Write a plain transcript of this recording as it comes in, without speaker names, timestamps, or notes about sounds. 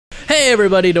Hey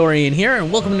everybody, Dorian here,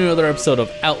 and welcome to another episode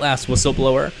of Outlast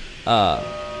Whistleblower.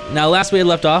 Now last we had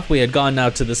left off, we had gone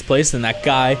out to this place, and that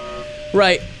guy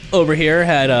right over here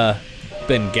had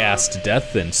been gassed to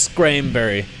death and screamed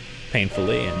very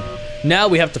painfully, and now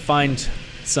we have to find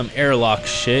some airlock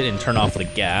shit and turn off the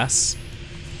gas.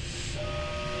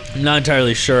 I'm not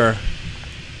entirely sure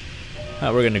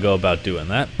how we're gonna go about doing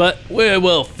that, but we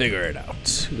will figure it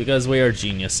out because we are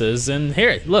geniuses. And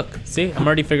here, look, see, I'm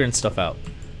already figuring stuff out.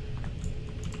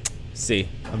 See,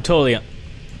 I'm totally.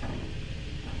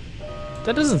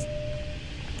 That doesn't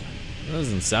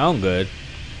sound good.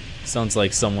 Sounds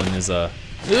like someone is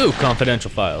ooh, confidential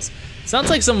files.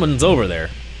 Sounds like someone's over there.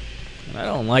 And I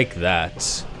don't like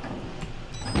that.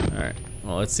 All right,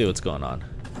 well, let's see what's going on.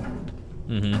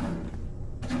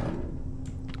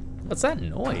 What's that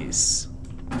noise?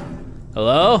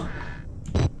 Hello?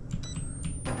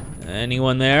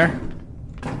 Anyone there?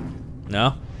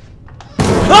 No?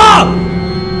 Ah!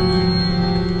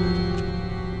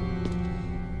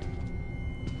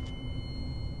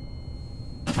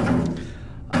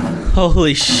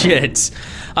 Holy shit.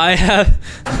 I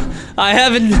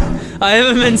haven't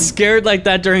been scared like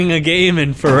that during a game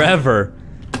in forever.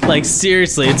 Like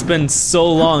seriously, it's been so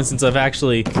long since I've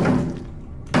actually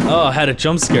had a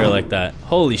jump scare like that.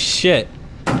 Holy shit.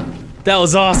 That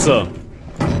was awesome.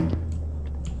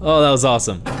 Oh, that was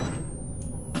awesome.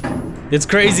 It's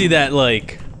crazy that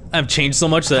like I've changed so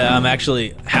much that I'm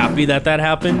actually happy that that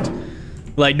happened.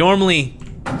 Like normally,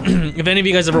 if any of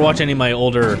you guys ever watch any of my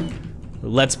older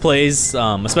Let's Plays,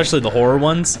 especially the horror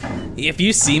ones, if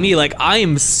you see me, like, I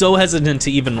am so hesitant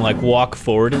to even, like, walk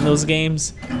forward in those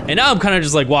games. And now I'm kind of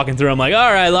just, like, walking through, I'm like,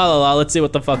 alright, la la la, let's see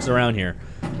what the fuck's around here.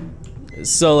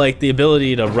 So, like, the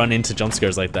ability to run into jump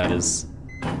scares like that is...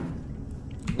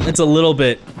 it's a little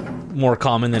bit more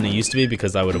common than it used to be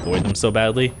because I would avoid them so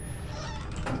badly.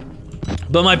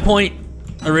 But my point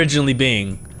originally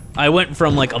being, I went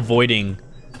from, like, avoiding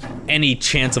any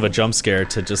chance of a jump scare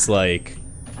to just, like,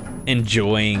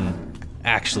 enjoying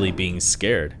actually being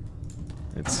scared.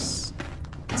 It's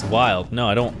wild. No,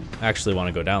 I don't actually want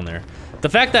to go down there. The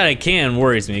fact that I can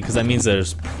worries me because that means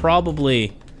there's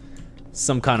probably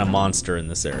some kind of monster in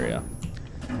this area.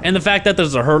 And the fact that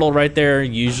there's a hurdle right there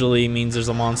usually means there's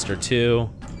a monster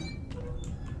too.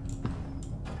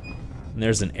 And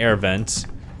there's an air vent.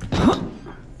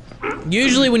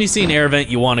 Usually when you see an air vent,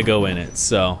 you want to go in it,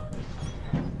 so.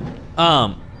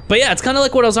 But yeah, it's kind of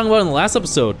like what I was talking about in the last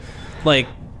episode. Like,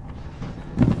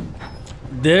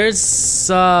 there's, this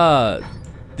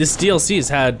DLC has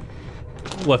had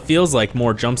what feels like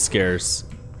more jump scares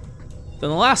than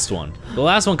the last one. The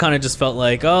last one kind of just felt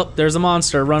like, oh, there's a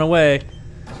monster, run away.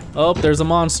 Oh, there's a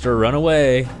monster, run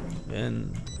away.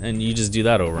 And you just do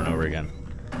that over and over again.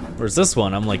 Whereas this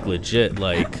one, I'm like legit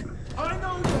like,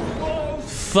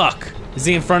 fuck, is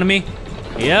he in front of me?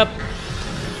 Yep.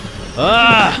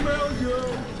 Ah!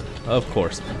 Of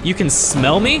course. You can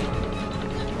smell me?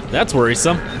 That's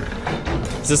worrisome.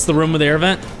 Is this the room with the air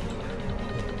vent?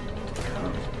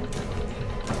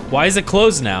 Why is it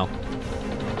closed now?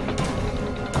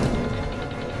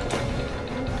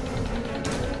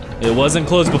 It wasn't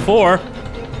closed before.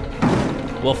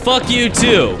 Well, fuck you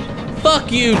too.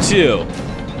 Fuck you too.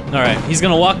 All right, he's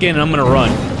gonna walk in and I'm gonna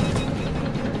run.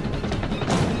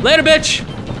 Later, bitch.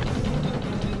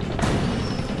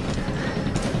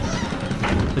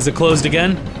 Is it closed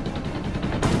again?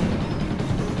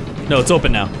 No, it's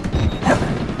open now.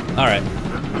 All right.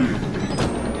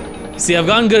 See, I've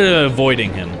gotten good at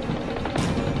avoiding him.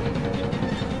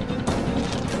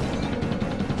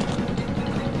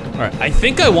 All right, I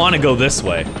think I want to go this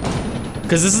way.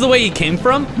 Because this is the way he came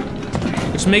from,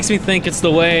 which makes me think it's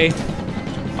the way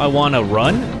I want to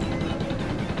run.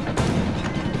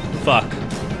 Fuck.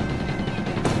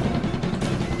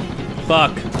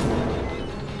 Fuck.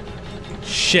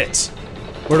 Shit.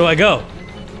 Where do I go?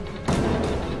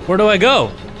 Where do I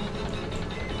go?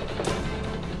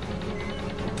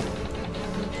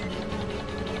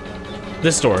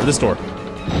 This door, this door.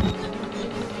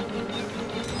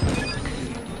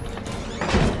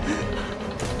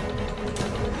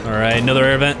 All right, another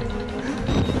air vent.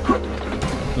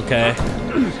 Okay.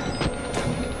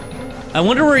 I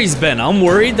wonder where he's been. I'm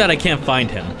worried that I can't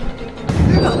find him.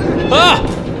 Ah!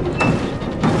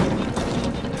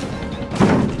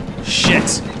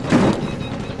 Shit.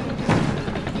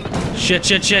 Shit,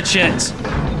 shit, shit, shit.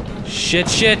 Shit,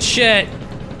 shit, shit.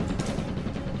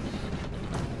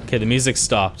 Okay, the music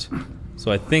stopped.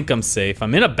 So I think I'm safe.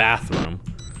 I'm in a bathroom.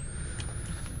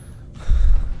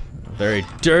 A very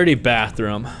dirty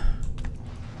bathroom.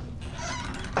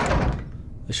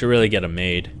 I should really get a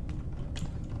maid.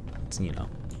 You know,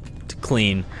 to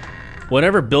clean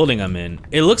whatever building I'm in.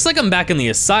 It looks like I'm back in the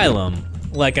asylum.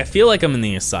 Like, I feel like I'm in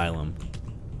the asylum.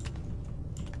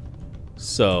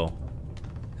 So,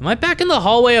 am I back in the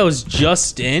hallway I was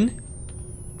just in?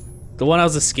 The one I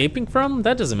was escaping from?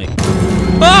 That doesn't make...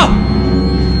 Oh!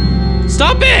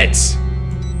 Stop it!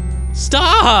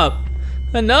 Stop!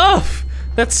 Enough!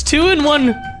 That's 2 in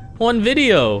one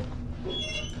video.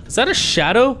 Is that a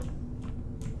shadow?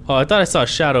 Oh, I thought I saw a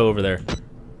shadow over there.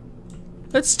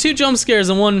 That's 2 jump scares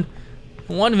in one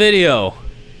video.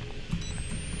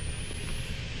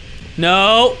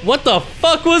 No, what the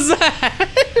fuck was that?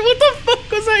 What the fuck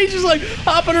was that? He's just like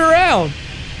hopping around.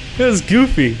 It was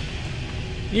goofy.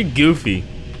 You're goofy.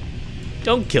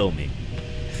 Don't kill me.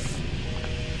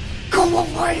 Go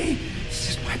away!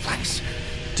 This is my place.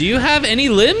 Do you have any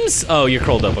limbs? Oh, you're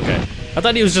curled up, okay. I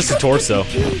thought he was just a torso.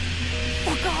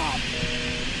 Fuck off.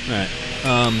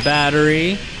 Alright,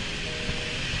 battery.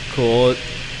 Cool.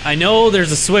 I know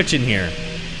there's a switch in here.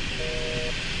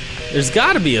 There's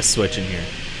gotta be a switch in here.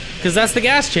 Because that's the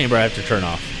gas chamber I have to turn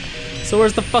off. So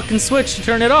where's the fucking switch to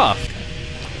turn it off?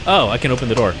 Oh, I can open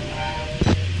the door.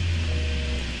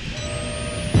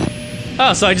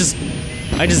 Oh, so I just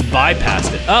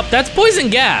bypassed it. Oh, that's poison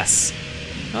gas.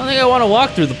 I don't think I want to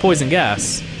walk through the poison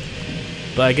gas.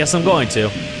 But I guess I'm going to.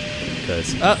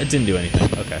 Because, oh, it didn't do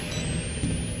anything, okay.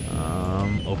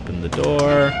 Open the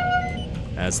door.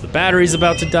 As the battery's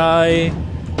about to die.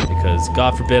 Because,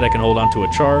 God forbid, I can hold on to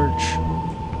a charge.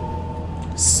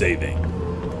 Saving.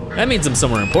 That means I'm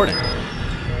somewhere important.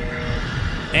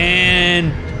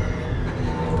 And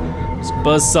this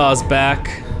buzzsaw's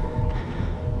back.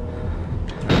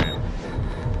 Alright.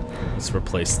 Let's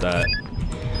replace that.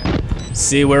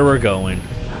 See where we're going.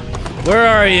 Where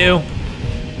are you?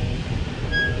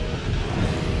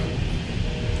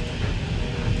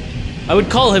 I would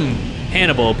call him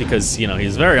Hannibal because, you know,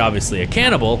 he's very obviously a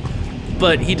cannibal,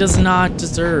 but he does not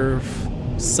deserve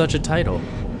such a title.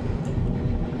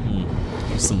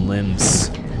 Some limbs.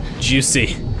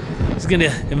 Juicy. He's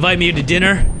gonna invite me to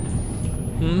dinner.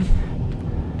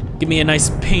 Give me a nice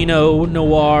Pinot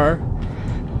Noir.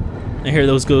 I hear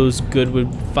those goes good with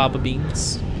fava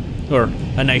beans. Or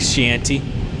a nice Chianti.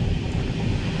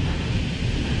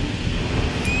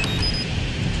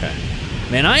 Okay.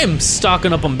 Man, I am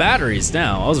stocking up on batteries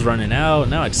now. I was running out.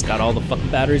 Now I just got all the fucking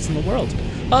batteries in the world.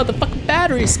 Oh, the fucking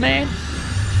batteries, man.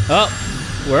 Oh,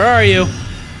 where are you?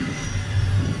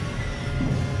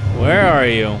 Where are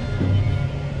you?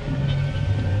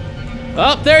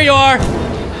 Oh, there you are.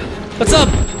 What's up?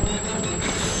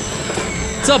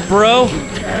 What's up, bro?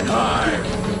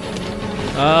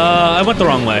 I went the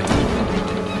wrong way.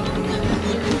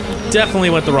 Definitely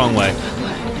went the wrong way.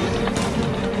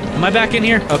 Am I back in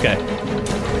here? Okay.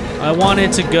 I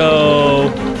wanted to go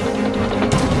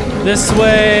this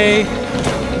way.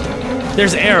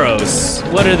 There's arrows.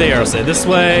 What do the arrows say? This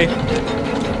way.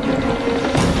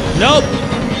 Nope.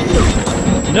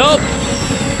 Nope.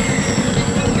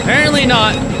 Apparently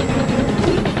not.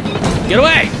 Get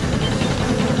away.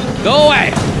 Go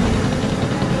away.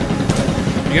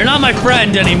 You're not my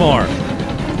friend anymore.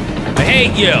 I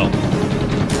hate you.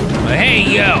 I hate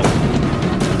you.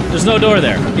 There's no door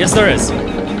there. Yes, there is.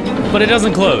 But it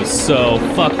doesn't close, so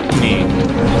fuck me.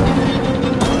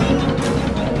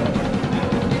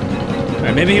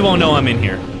 Alright, maybe he won't know I'm in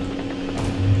here.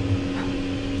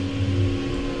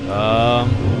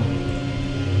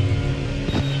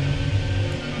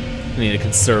 I need to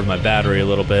conserve my battery a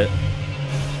little bit.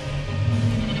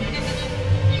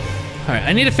 Alright,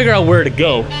 I need to figure out where to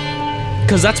go.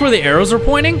 Because that's where the arrows are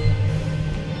pointing.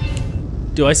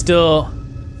 Do I still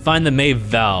find the May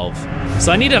valve?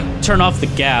 So I need to turn off the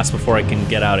gas before I can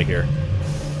get out of here.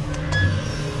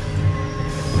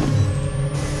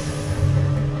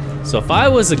 So if I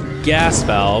was a gas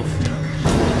valve...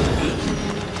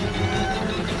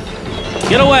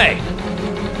 Get away!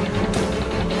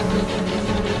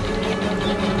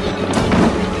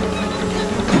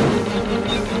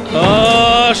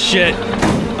 Oh shit.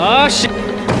 Oh shit.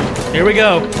 Here we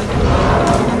go.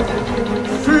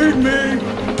 Feed me!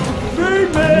 Feed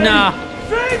me! Nah.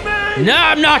 Feed me! No,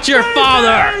 I'm not your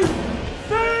father!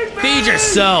 Feed me! Feed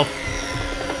yourself!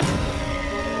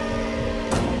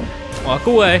 Walk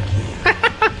away.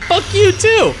 Fuck you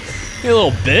too, you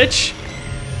little bitch.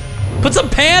 Put some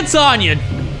pants on you!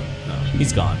 No,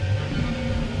 he's gone.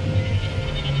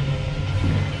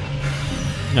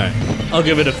 Alright, I'll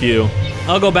give it a few.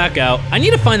 I'll go back out. I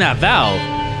need to find that valve.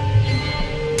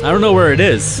 I don't know where it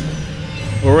is.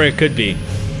 Or where it could be.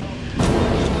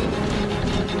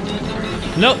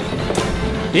 Nope.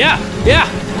 Yeah, yeah,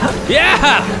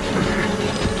 yeah!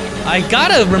 I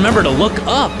gotta remember to look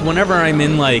up whenever I'm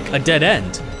in like a dead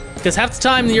end. Because half the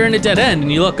time you're in a dead end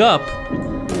and you look up,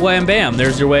 wham bam,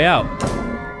 there's your way out.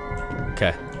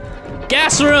 Okay.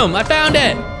 Gas room, I found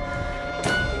it!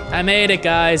 I made it,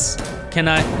 guys. Can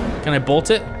I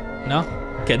bolt it? No?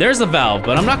 Okay, there's the valve,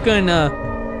 but I'm not gonna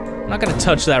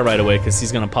touch that right away because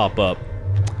he's gonna pop up.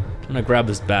 I'm gonna grab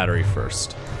this battery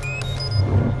first.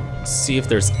 See if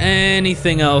there's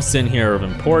anything else in here of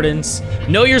importance.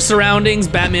 Know your surroundings,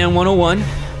 Batman 101.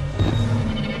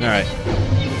 All right.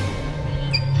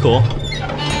 Cool.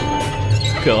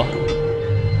 Cool.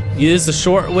 Use the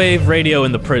shortwave radio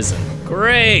in the prison.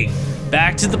 Great.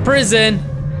 Back to the prison.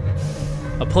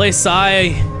 A place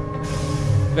I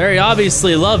very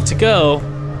obviously love to go.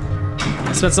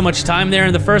 I spent so much time there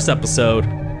in the first episode.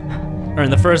 Or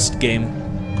in the first game.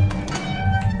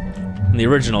 In the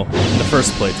original, in the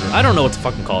first playthrough. I don't know what to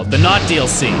fucking call it. The not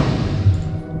DLC.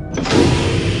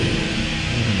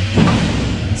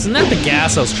 Isn't that the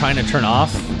gas I was trying to turn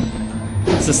off?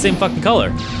 It's the same fucking color.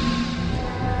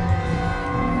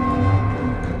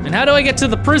 And how do I get to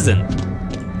the prison?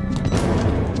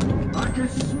 I can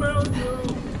smell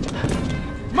you.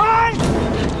 Mine!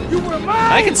 You were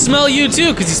mine! I can smell you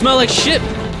too, because you smell like shit.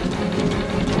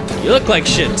 You look like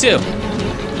shit too.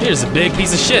 You're just a big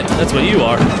piece of shit. That's what you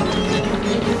are.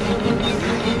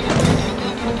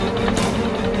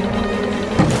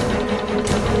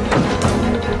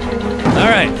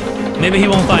 Alright, maybe he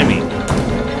won't find me.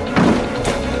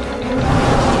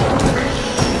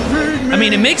 I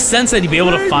mean, it makes sense that he'd be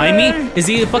able to find me. Is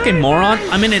he a fucking moron?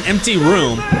 I'm in an empty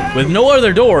room with no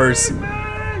other doors.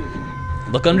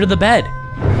 Look under the bed.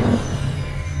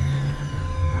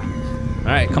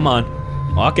 Alright, come on.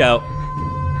 Walk out.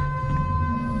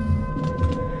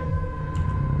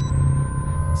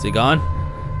 Is he gone?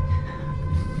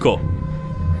 Cool.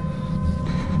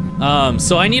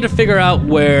 So I need to figure out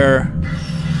where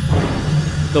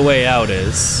the way out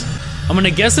is. I'm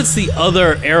gonna guess it's the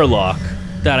other airlock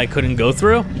that I couldn't go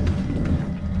through.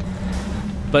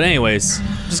 But anyways,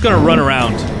 I'm just gonna run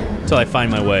around until I find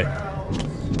my way.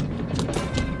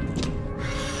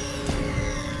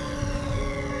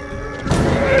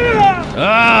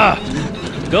 Ah!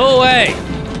 Go away!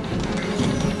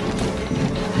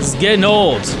 This is getting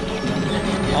old.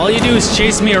 All you do is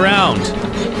chase me around.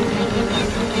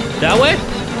 That way?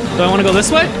 Do I want to go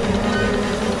this way?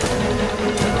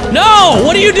 No!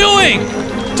 What are you doing?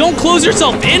 Don't close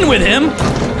yourself in with him.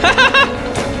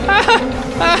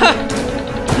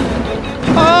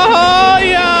 Oh,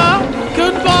 yeah.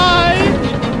 Goodbye.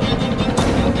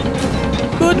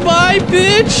 Goodbye,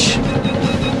 bitch.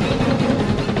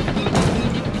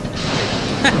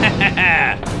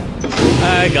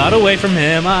 I got away from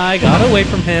him. I got away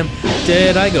from him.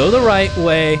 Did I go the right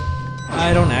way?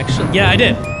 I don't actually. Yeah, I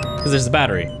did. Because there's a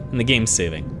battery and the game's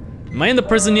saving. Am I in the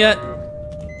prison yet?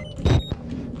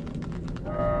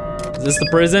 Is this the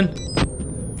prison?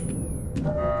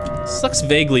 This looks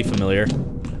vaguely familiar.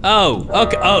 Oh,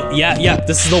 okay. Oh, yeah.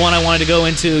 This is the one I wanted to go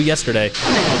into yesterday.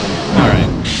 All right.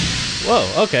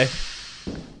 Whoa, okay.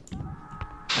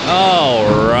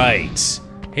 All right.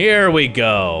 Here we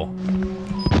go.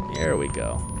 Here we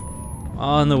go.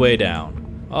 On the way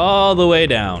down. All the way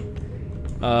down.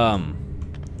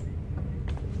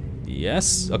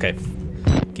 Yes, okay.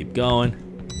 Keep going.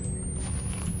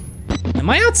 Am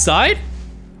I outside?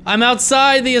 I'm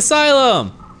outside the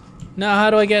asylum. Now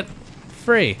how do I get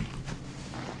free?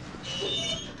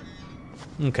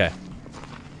 Okay.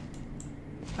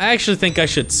 I actually think I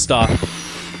should stop.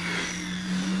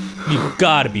 You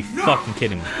gotta be fucking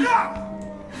kidding me. No!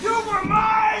 You were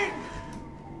mine!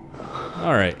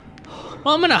 Alright.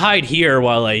 Well, I'm gonna hide here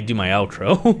while I do my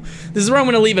outro. This is where I'm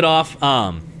gonna leave it off.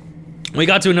 We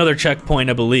got to another checkpoint,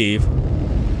 I believe.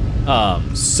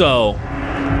 So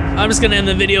I'm just gonna end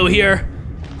the video here,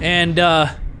 and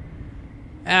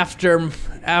after I'm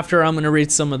gonna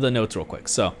read some of the notes real quick.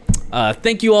 So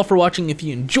thank you all for watching. If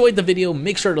you enjoyed the video,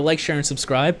 make sure to like, share, and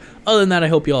subscribe. Other than that, I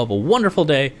hope you all have a wonderful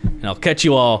day, and I'll catch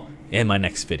you all in my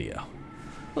next video.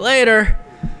 Later.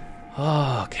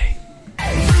 Oh, okay.